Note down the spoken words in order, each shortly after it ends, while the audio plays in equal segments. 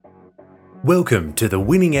Welcome to the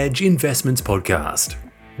Winning Edge Investments Podcast.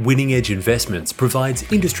 Winning Edge Investments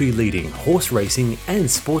provides industry-leading horse racing and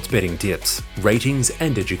sports betting tips, ratings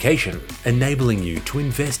and education, enabling you to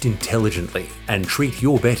invest intelligently and treat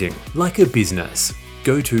your betting like a business.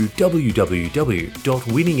 Go to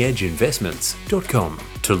www.winningedgeinvestments.com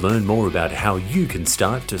to learn more about how you can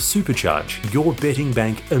start to supercharge your betting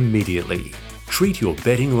bank immediately. Treat your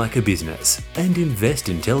betting like a business and invest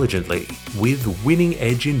intelligently with Winning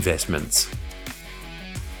Edge Investments.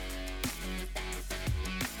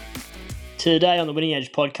 Today on the Winning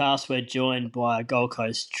Edge podcast, we're joined by Gold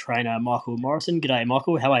Coast trainer Michael Morrison. G'day,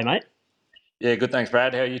 Michael. How are you, mate? Yeah, good. Thanks,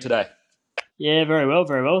 Brad. How are you today? Yeah, very well,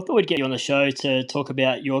 very well. Thought we'd get you on the show to talk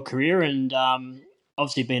about your career and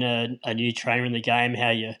obviously being a new trainer in the game,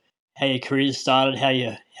 how your career started, how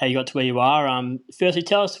you got to where you are. Firstly,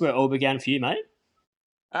 tell us where it all began for you, mate.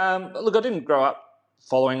 Look, I didn't grow up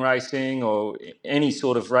following racing or any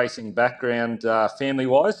sort of racing background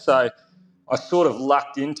family-wise, so I sort of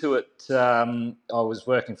lucked into it. I was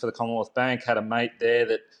working for the Commonwealth Bank, had a mate there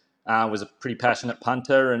that was a pretty passionate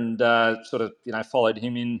punter, and followed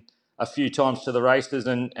him in a few times to the races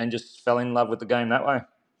and just fell in love with the game that way.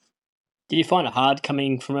 Did you find it hard not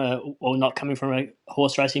coming from a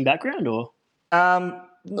horse racing background, or?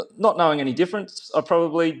 Not knowing any difference, I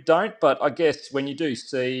probably don't. But I guess when you do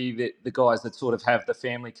see the guys that sort of have the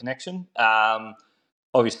family connection,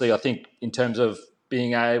 obviously I think in terms of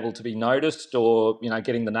being able to be noticed or,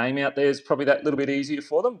 getting the name out there is probably that little bit easier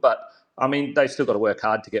for them. But, I mean, they've still got to work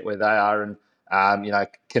hard to get where they are and,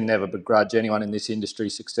 can never begrudge anyone in this industry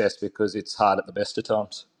success because it's hard at the best of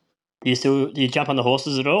times. Do you jump on the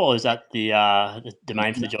horses at all, or is that the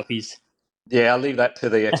domain for the jockeys? Yeah, I'll leave that to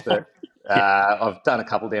the expert. Yeah. I've done a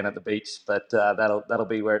couple down at the beach, but that'll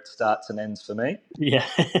be where it starts and ends for me. Yeah.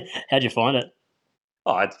 How'd you find it?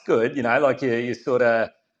 Oh, it's good. You sort of.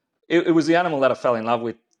 It was the animal that I fell in love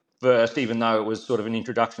with first, even though it was sort of an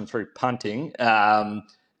introduction through punting. And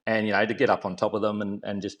to get up on top of them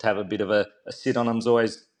and just have a bit of a sit on them is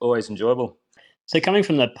always enjoyable. So coming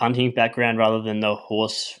from the punting background rather than the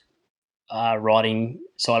horse riding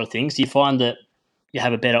side of things, do you find that you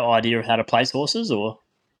have a better idea of how to place horses, or?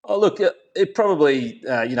 Oh, look, it probably,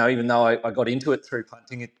 even though I got into it through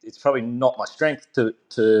punting, it's probably not my strength to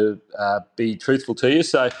be truthful to you.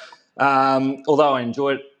 So, although I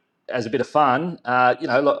enjoy it as a bit of fun,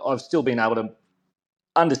 look, I've still been able to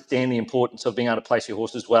understand the importance of being able to place your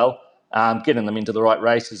horses well, getting them into the right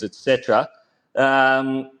races, etc.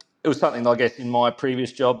 It was something, I guess, in my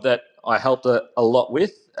previous job that I helped a lot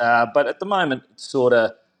with. But at the moment, it's sort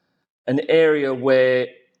of an area where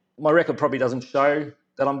my record probably doesn't show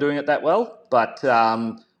that I'm doing it that well. But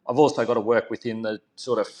I've also got to work within the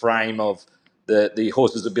sort of frame of the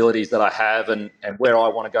horses' abilities that I have and where I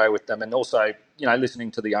want to go with them. And also,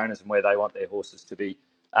 listening to the owners and where they want their horses to be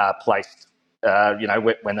placed,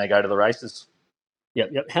 when they go to the races.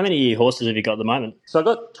 Yep. How many horses have you got at the moment? So I've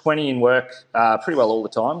got 20 in work pretty well all the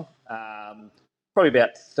time. Probably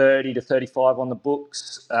about 30 to 35 on the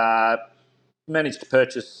books. Managed to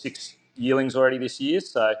purchase 6 yearlings already this year.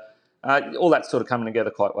 So all that's sort of coming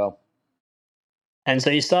together quite well. And so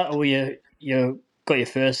you got your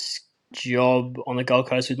first job on the Gold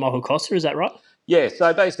Coast with Michael Costa, is that right? Yeah,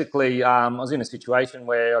 so basically I was in a situation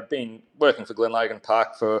where I'd been working for Glenlogan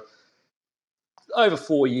Park for over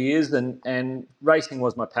 4 years and racing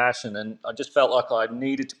was my passion, and I just felt like I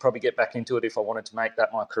needed to probably get back into it if I wanted to make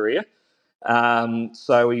that my career.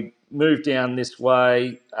 So we moved down this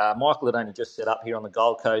way. Michael had only just set up here on the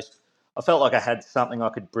Gold Coast. I felt like I had something I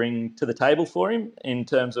could bring to the table for him in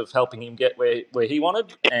terms of helping him get where he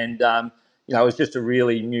wanted. And, it was just a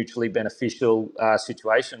really mutually beneficial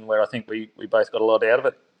situation where I think we both got a lot out of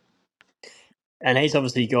it. And he's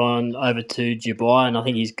obviously gone over to Dubai, and I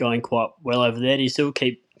think he's going quite well over there. Do you still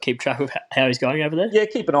keep track of how he's going over there? Yeah,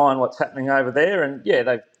 keep an eye on what's happening over there. And, yeah,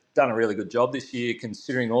 they've done a really good job this year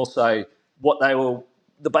considering also the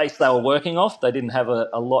base they were working off. They didn't have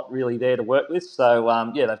a lot really there to work with.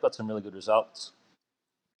 So, they've got some really good results.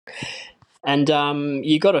 And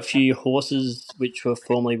you got a few horses which were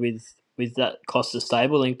formerly with that Costa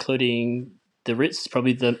stable, including the Ritz,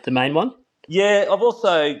 probably the main one. Yeah, I've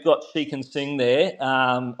also got She Can Sing there.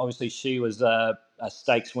 Obviously, she was a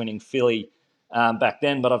stakes-winning filly back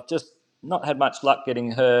then, but I've just not had much luck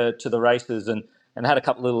getting her to the races and had a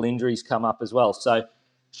couple of little injuries come up as well. So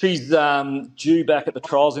she's due back at the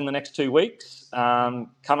trials in the next 2 weeks,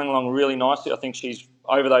 coming along really nicely. I think she's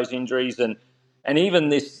over those injuries and even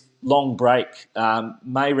this long break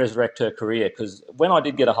may resurrect her career, because when I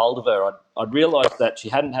did get a hold of her, I'd realised that she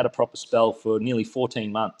hadn't had a proper spell for nearly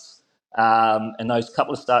 14 months. And those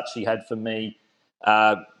couple of starts she had for me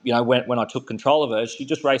when I took control of her, she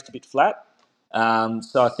just raced a bit flat.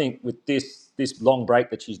 So I think with this long break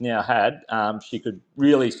that she's now had, she could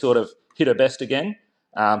really sort of hit her best again.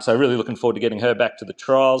 So really looking forward to getting her back to the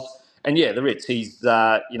trials. And yeah, the Ritz, he's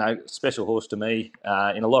special horse to me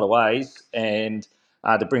in a lot of ways. And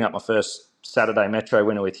to bring up my first Saturday Metro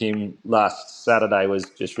winner with him last Saturday was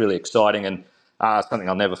just really exciting and something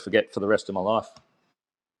I'll never forget for the rest of my life.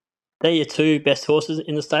 They're your two best horses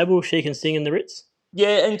in the stable, She Can Sing and the Ritz?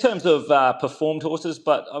 Yeah, in terms of performed horses,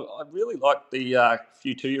 but I really like the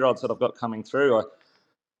few 2-year-olds that I've got coming through.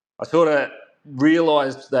 I sort of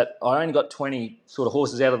realised that I only got 20 sort of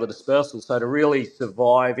horses out of the dispersal. So to really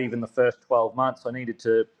survive even the first 12 months, I needed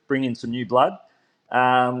to bring in some new blood.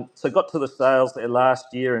 So got to the sales there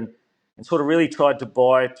last year and sort of really tried to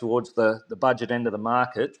buy towards the budget end of the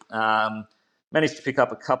market. Managed to pick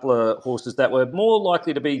up a couple of horses that were more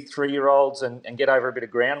likely to be 3-year-olds and get over a bit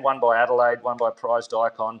of ground. One by Adelaide, one by Prized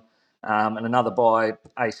Icon, and another by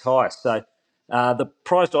Ace High. So the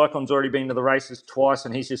Prized Icon's already been to the races twice,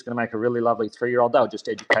 and he's just going to make a really lovely 3-year-old. They were just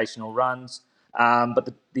educational runs. But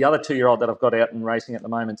the other 2-year-old that I've got out and racing at the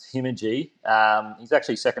moment is Himaji. He's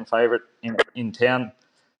actually second favourite in town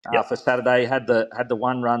for Saturday. Had the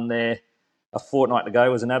one run there a fortnight ago,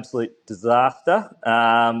 was an absolute disaster.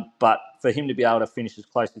 But for him to be able to finish as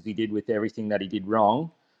close as he did with everything that he did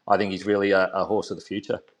wrong, I think he's really a horse of the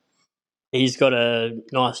future. He's got a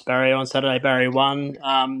nice barrier on Saturday, barrier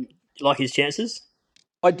 1. Like his chances?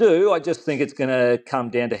 I do. I just think it's going to come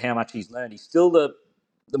down to how much he's learned. He's still the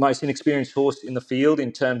most inexperienced horse in the field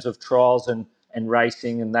in terms of trials and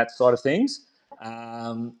racing and that side of things.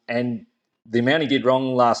 And the amount he did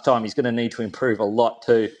wrong last time, he's going to need to improve a lot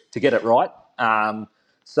to get it right.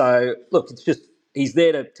 So, look, it's just he's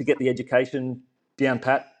there to get the education down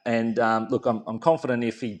pat. And, look, I'm confident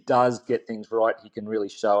if he does get things right, he can really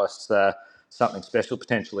show us something special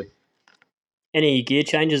potentially. Any gear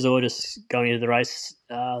changes or just going into the race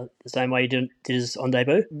the same way you did his on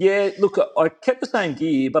debut? Yeah, look, I kept the same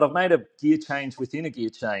gear, but I've made a gear change within a gear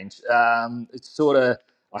change. It's sort of,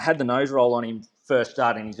 I had the nose roll on him first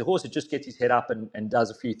starting. He's a horse that just gets his head up and does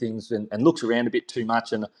a few things and looks around a bit too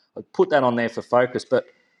much, and I put that on there for focus. But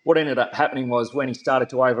what ended up happening was when he started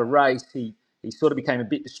to over race, he sort of became a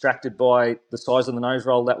bit distracted by the size of the nose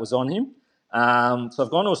roll that was on him. So I've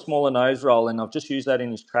gone to a smaller nose roll, and I've just used that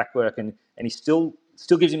in his track work, and he still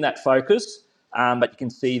gives him that focus. But you can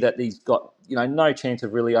see that he's got no chance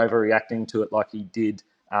of really overreacting to it like he did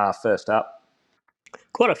first up.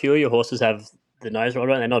 Quite a few of your horses have the nose roll,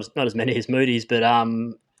 don't they? Not as many as Moody's, but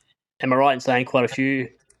am I right in saying quite a few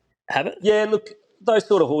have it? Yeah, look, those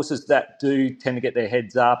sort of horses that do tend to get their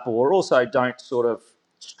heads up or also don't sort of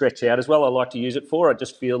stretch out as well, I like to use it for. I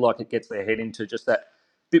just feel like it gets their head into just that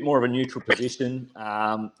bit more of a neutral position.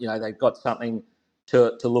 They've got something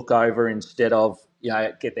to look over instead of,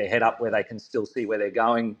 get their head up where they can still see where they're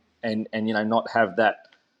going and not have that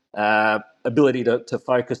ability to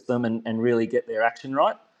focus them and really get their action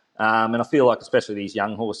right. And I feel like especially these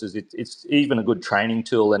young horses, it's even a good training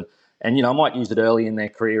tool and I might use it early in their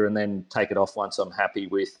career and then take it off once I'm happy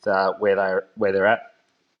with where they're at.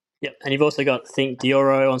 Yep, and you've also got Think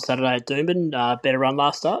Dioro on Saturday at Doomben. Better run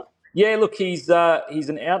last start. Yeah, look, he's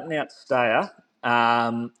an out and out stayer.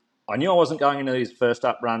 I knew I wasn't going into his first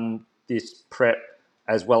up run this prep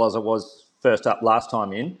as well as I was first up last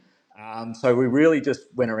time in. So we really just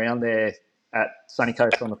went around there at Sunny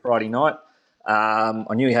Coast on the Friday night.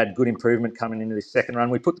 I knew he had good improvement coming into this second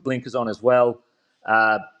run. We put the blinkers on as well.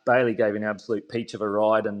 Bailey gave an absolute peach of a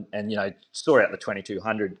ride and saw out the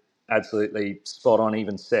 2200 absolutely spot on,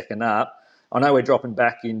 even second up. I know we're dropping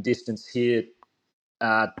back in distance here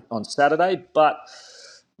on Saturday, but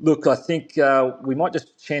look, I think we might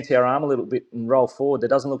just chance our arm a little bit and roll forward. There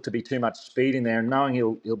doesn't look to be too much speed in there, and knowing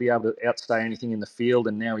he'll be able to outstay anything in the field,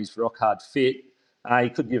 and now he's rock hard fit, he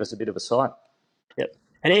could give us a bit of a sight. Yep,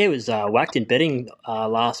 and he was whacked in betting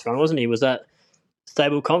last run, wasn't he? Was that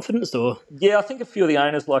stable confidence or? Yeah, I think a few of the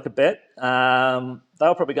owners like a bet. They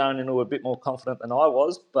were probably going into a bit more confident than I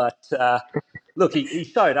was, but look, he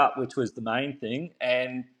showed up, which was the main thing,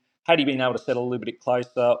 and had he been able to settle a little bit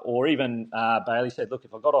closer, or even Bailey said, look,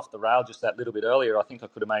 if I got off the rail just that little bit earlier, I think I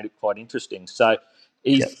could have made it quite interesting. So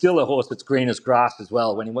he's still a horse that's green as grass as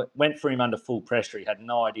well. When he went for him under full pressure, he had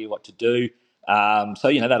no idea what to do.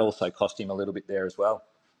 So that also cost him a little bit there as well.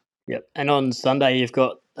 Yep, and on Sunday you've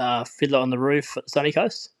got Fiddler on the Roof at Sunny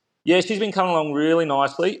Coast. Yeah, she's been coming along really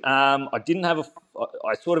nicely. I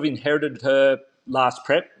sort of inherited her last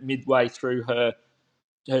prep midway through her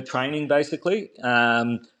training, basically.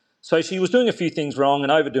 So she was doing a few things wrong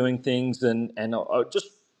and overdoing things, and I just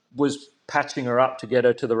was patching her up to get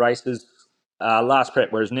her to the races last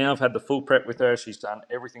prep, whereas now I've had the full prep with her. She's done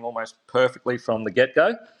everything almost perfectly from the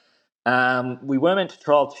get-go. We were meant to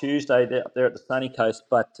trial Tuesday up there at the sunny coast,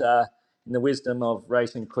 but in the wisdom of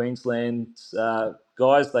Racing Queensland's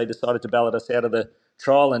guys, they decided to ballot us out of the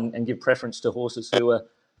trial and give preference to horses who were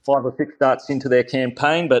 5 or 6 starts into their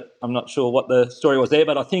campaign. But I'm not sure what the story was there.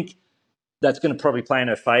 But I think that's going to probably play in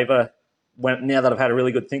her favour now that I've had a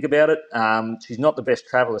really good think about it. She's not the best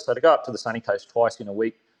traveller, so to go up to the sunny coast twice in a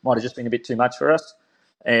week might have just been a bit too much for us.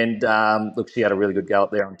 And look, she had a really good gallop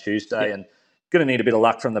there on Tuesday, and going to need a bit of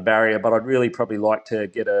luck from the barrier, but I'd really probably like to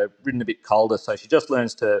get her ridden a bit colder so she just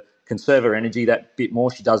learns to conserve her energy that bit more.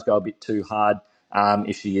 She does go a bit too hard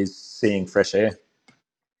if she is seeing fresh air.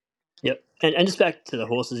 Yep. And just back to the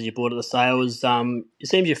horses you bought at the sales, it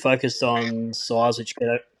seems you're focused on size, which get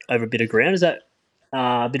over a bit of ground. Is that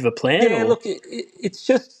a bit of a plan? Yeah, or? look, it's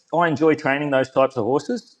just I enjoy training those types of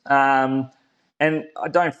horses. And I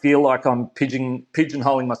don't feel like I'm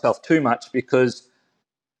pigeonholing myself too much because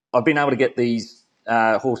I've been able to get these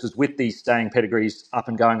horses with these staying pedigrees up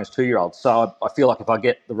and going as 2-year-olds. So I feel like if I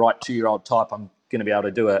get the right 2-year-old type, I'm going to be able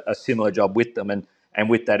to do a similar job with them. And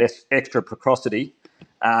with that extra precocity,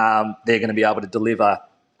 they're going to be able to deliver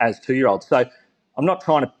as 2-year-olds. So I'm not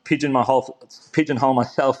trying to pigeonhole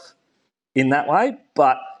myself in that way,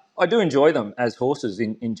 but I do enjoy them as horses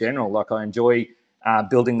in general. Like I enjoy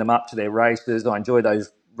building them up to their races. I enjoy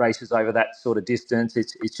those races over that sort of distance.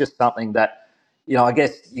 It's just something that, I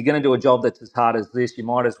guess you're going to do a job that's as hard as this. You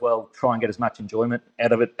might as well try and get as much enjoyment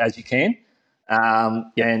out of it as you can.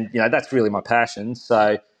 And, that's really my passion.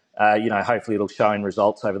 So, hopefully it'll show in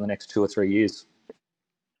results over the next 2 or 3 years.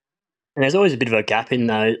 And there's always a bit of a gap in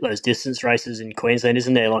those distance races in Queensland,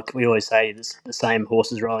 isn't there? Like we always say, there's the same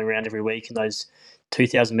horses rolling around every week in those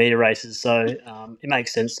 2,000 metre races. So it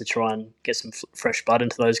makes sense to try and get some fresh blood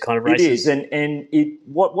into those kind of races. It is, and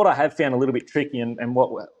what I have found a little bit tricky, and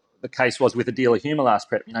what the case was with Adela Humour last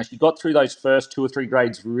prep. She got through those first 2 or 3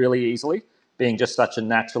 grades really easily, being just such a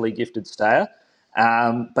naturally gifted stayer.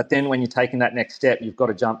 But then when you're taking that next step, you've got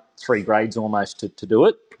to jump 3 grades almost to do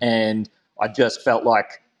it. And I just felt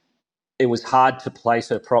like it was hard to place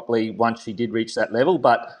her properly once she did reach that level.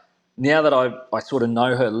 But now that I sort of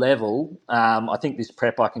know her level, I think this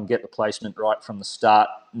prep I can get the placement right from the start,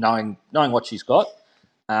 knowing what she's got,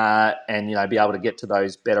 and be able to get to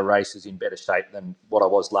those better races in better shape than what I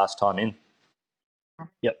was last time in.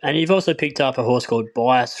 Yep, and you've also picked up a horse called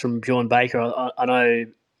Bias from Bjorn Baker. I know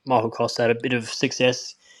Michael Costa had a bit of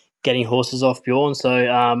success getting horses off Bjorn. So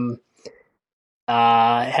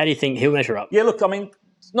how do you think he'll measure up? Yeah, look,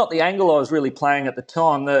 it's not the angle I was really playing at the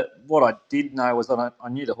time. What I did know was that I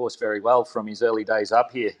knew the horse very well from his early days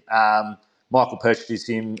up here. Michael purchased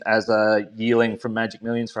him as a yearling from Magic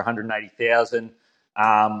Millions for 180,000.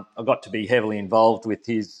 I got to be heavily involved with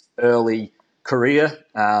his early career.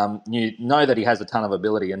 You know that he has a ton of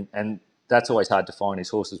ability, and that's always hard to find his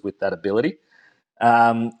horses with that ability.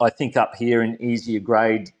 I think up here in easier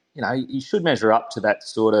grade, he should measure up to that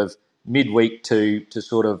sort of midweek to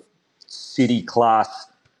sort of city class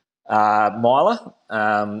miler.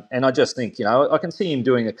 And I just think, I can see him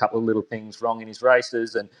doing a couple of little things wrong in his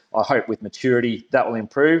races, and I hope with maturity that will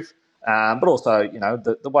improve. But also,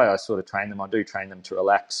 the way I sort of train them, I do train them to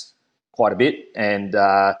relax quite a bit. And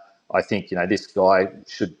I think, this guy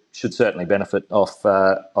should certainly benefit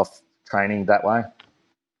off training that way.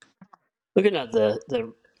 Looking at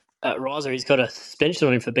the Riser, he's got a suspension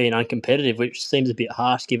on him for being uncompetitive, which seems a bit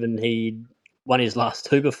harsh given he won his last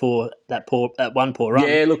 2 before that one poor run.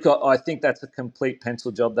 Yeah, look, I think that's a complete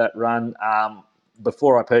pencil job, that run.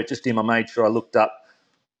 Before I purchased him, I made sure I looked up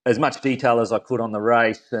as much detail as I could on the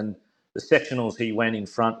race, and the sectionals he went in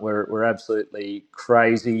front were absolutely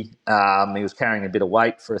crazy. He was carrying a bit of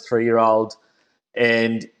weight for a 3-year-old,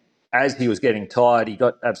 and as he was getting tired, he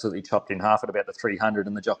got absolutely chopped in half at about the 300,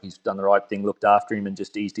 and the jockey's done the right thing, looked after him and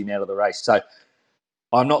just eased him out of the race. So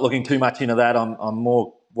I'm not looking too much into that. I'm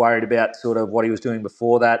more worried about sort of what he was doing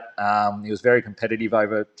before that. He was very competitive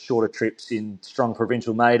over shorter trips in strong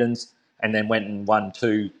provincial maidens, and then went and won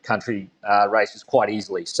 2 country races quite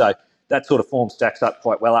easily. So that sort of form stacks up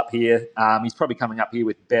quite well up here. He's probably coming up here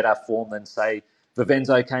with better form than, say,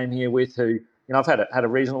 Vivenzo came here with, who I've had a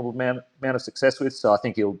reasonable amount of success with. So I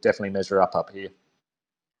think he'll definitely measure up here.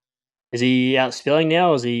 Is he out spilling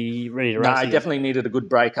now, or is he ready to race? No, he again? definitely needed a good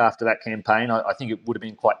break after that campaign. I think it would have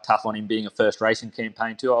been quite tough on him being a first racing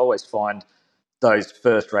campaign too. I always find those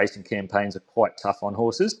first racing campaigns are quite tough on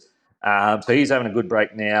horses. So he's having a good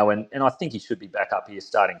break now, and I think he should be back up here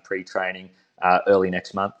starting pre-training early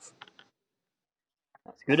next month.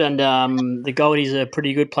 That's good. And the Goldie's a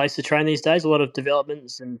pretty good place to train these days. A lot of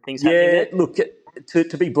developments and things happening there. Yeah, look,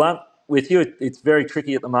 to be blunt, with you, it's very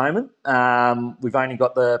tricky at the moment. We've only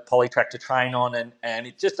got the poly track to train on, and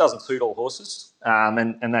it just doesn't suit all horses.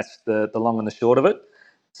 And that's the long and the short of it.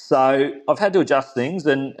 So I've had to adjust things,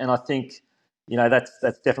 and I think,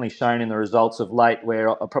 that's definitely shown in the results of late, where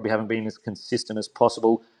I probably haven't been as consistent as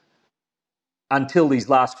possible until these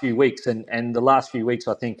last few weeks. And the last few weeks,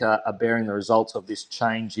 I think, are bearing the results of this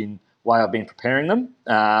change in way I've been preparing them.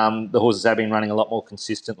 The horses have been running a lot more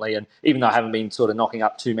consistently, and even though I haven't been sort of knocking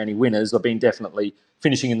up too many winners, I've been definitely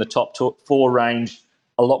finishing in the top four range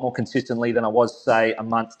a lot more consistently than I was, say, a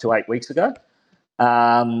month to 8 weeks ago.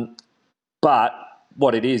 But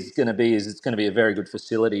what it is going to be is it's going to be a very good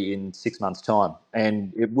facility in 6 months' time,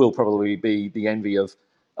 and it will probably be the envy of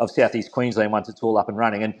Southeast Queensland once it's all up and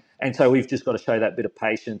running. And so we've just got to show that bit of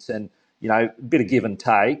patience and, a bit of give and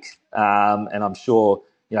take. And I'm sure,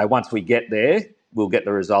 once we get there, we'll get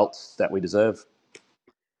the results that we deserve.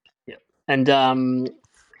 Yeah. And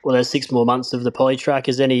well, there's 6 more months of the poly track.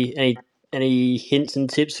 Is any hints and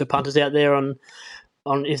tips for punters out there on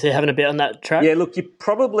if they're having a bet on that track? Yeah, look, you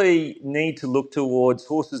probably need to look towards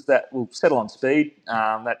horses that will settle on speed.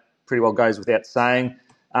 That pretty well goes without saying.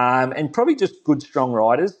 And probably just good, strong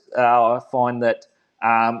riders. I find that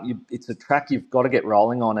it's a track you've got to get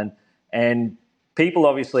rolling on. And people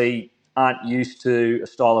obviously aren't used to a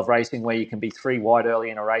style of racing where you can be 3 wide early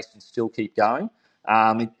in a race and still keep going.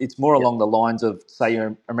 It's more along the lines of, say,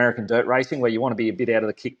 your American dirt racing, where you want to be a bit out of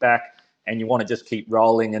the kickback and you want to just keep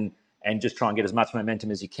rolling and just try and get as much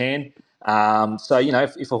momentum as you can. So,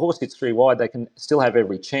 if a horse gets 3 wide, they can still have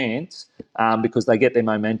every chance because they get their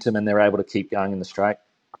momentum and they're able to keep going in the straight.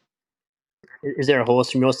 Is there a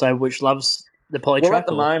horse from your side which loves the poly track? Well, at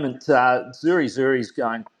the moment, Zuri's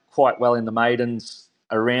going quite well in the maidens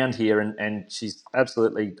around here, and she's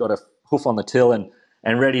absolutely got a hoof on the till and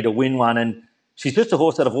ready to win one. And she's just a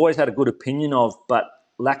horse that I've always had a good opinion of, but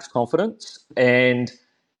lacks confidence. And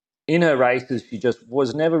in her races, she just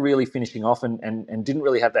was never really finishing off and didn't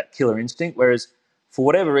really have that killer instinct. Whereas, for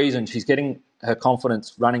whatever reason, she's getting her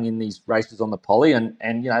confidence running in these races on the poly. And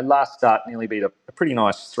last start nearly beat a pretty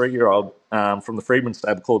nice 3-year-old from the Freedman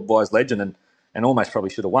stable called Wise Legend and almost probably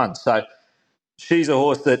should have won. So she's a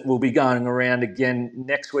horse that will be going around again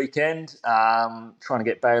next weekend, trying to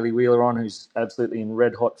get Bailey Wheeler on, who's absolutely in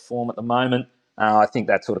red-hot form at the moment. I think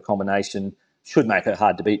that sort of combination should make her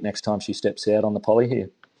hard to beat next time she steps out on the poly here.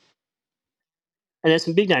 And there's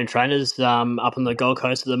some big name trainers up on the Gold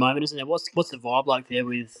Coast at the moment, isn't there? What's the vibe like there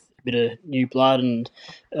with a bit of new blood and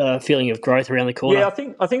feeling of growth around the corner? Yeah,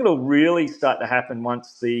 I think it'll really start to happen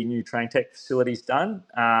once the new train tech facility's done.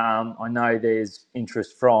 I know there's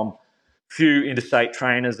interest from a few interstate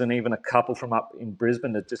trainers and even a couple from up in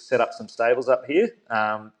Brisbane to just set up some stables up here,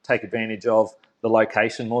 take advantage of the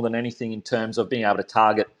location more than anything in terms of being able to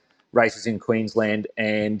target races in Queensland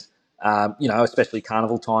and, especially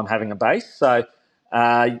carnival time having a base. So,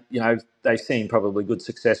 they've seen probably good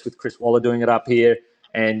success with Chris Waller doing it up here,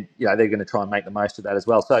 and they're going to try and make the most of that as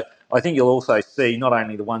well. So I think you'll also see not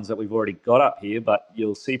only the ones that we've already got up here, but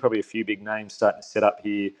you'll see probably a few big names starting to set up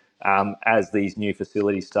here as these new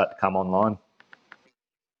facilities start to come online.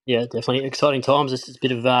 Yeah, definitely exciting times. It's a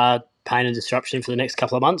bit of pain and disruption for the next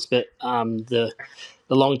couple of months, but the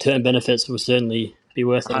long-term benefits will certainly be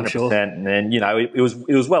worth it, I'm sure. 100%. And it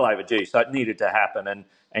was well overdue, so it needed to happen.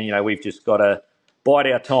 And we've just got to bide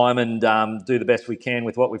our time and do the best we can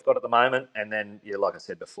with what we've got at the moment. And then, like I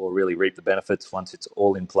said before, really reap the benefits once it's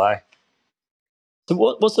all in play. So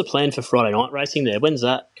what's the plan for Friday night racing there? When's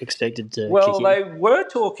that expected to kick in? Well, they were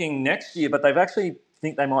talking next year, but they've actually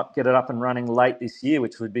think they might get it up and running late this year,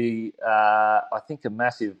 which would be, I think, a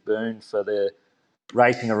massive boon for the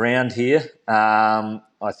racing around here.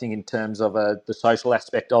 I think in terms of the social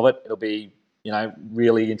aspect of it, it'll be,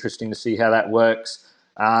 really interesting to see how that works.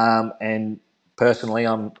 And personally,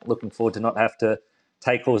 I'm looking forward to not have to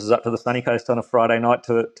take horses up to the sunny coast on a Friday night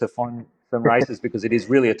to find some races because it is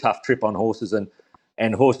really a tough trip on horses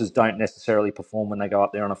and horses don't necessarily perform when they go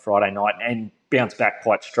up there on a Friday night and bounce back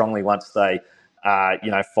quite strongly once they,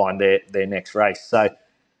 find their next race. So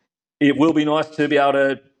it will be nice to be able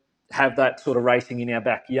to have that sort of racing in our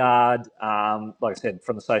backyard. Like I said,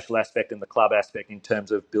 from the social aspect and the club aspect in terms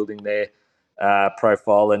of building their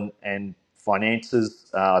profile and finances,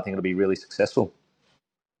 I think it'll be really successful.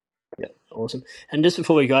 Yeah, awesome. And just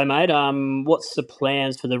before we go, mate, what's the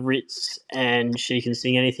plans for the Ritz and She Can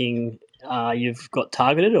Sing? Anything you've got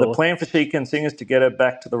targeted? Or? The plan for She Can Sing is to get her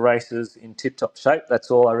back to the races in tip-top shape. That's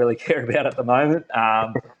all I really care about at the moment,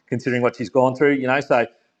 considering what she's gone through. So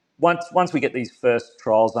once we get these first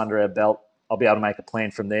trials under our belt, I'll be able to make a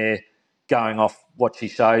plan from there, going off what she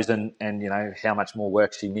shows and how much more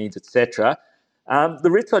work she needs, etc. The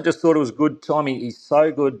Ritz, I just thought it was good time. He's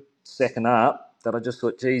so good second up that I just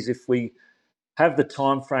thought, geez, if we have the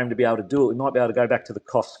time frame to be able to do it, we might be able to go back to the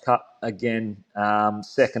Cost Cup again,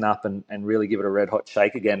 second up, and really give it a red hot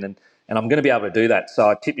shake again. And I'm going to be able to do that. So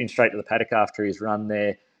I tipped him straight to the paddock after his run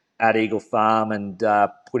there at Eagle Farm and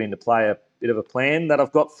put into play a bit of a plan that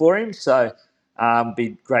I've got for him. So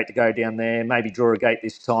be great to go down there, maybe draw a gate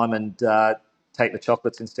this time and take the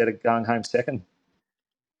chocolates instead of going home second.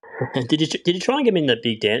 Did you try and get him in the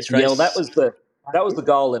big dance race? Yeah, well, that was the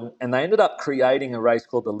goal, and they ended up creating a race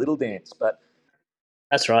called the Little Dance, but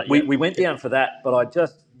that's right. We went down for that, but I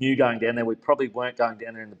just knew going down there we probably weren't going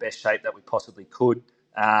down there in the best shape that we possibly could.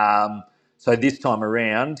 So this time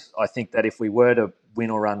around, I think that if we were to win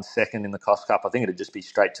or run second in the Cost Cup, I think it'd just be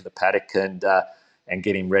straight to the paddock and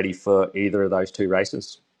get him ready for either of those two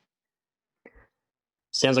races.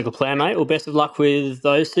 Sounds like a plan, mate. Well, best of luck with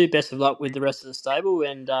those two. Best of luck with the rest of the stable.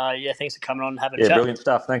 And, thanks for coming on and having a chat. Brilliant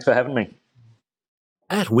stuff. Thanks for having me.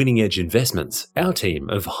 At Winning Edge Investments, our team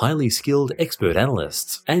of highly skilled expert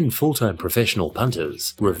analysts and full-time professional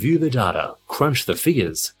punters review the data, crunch the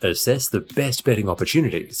figures, assess the best betting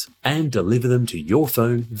opportunities, and deliver them to your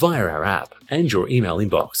phone via our app and your email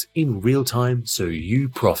inbox in real time so you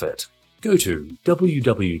profit. Go to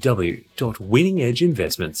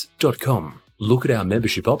www.winningedgeinvestments.com. Look at our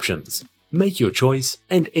membership options. Make your choice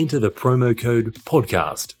and enter the promo code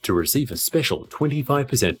PODCAST to receive a special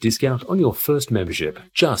 25% discount on your first membership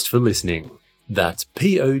just for listening. That's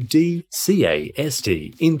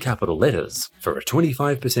PODCAST in capital letters for a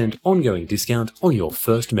 25% ongoing discount on your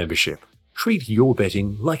first membership. Treat your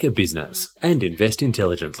betting like a business and invest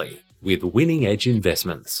intelligently with Winning Edge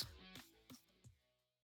Investments.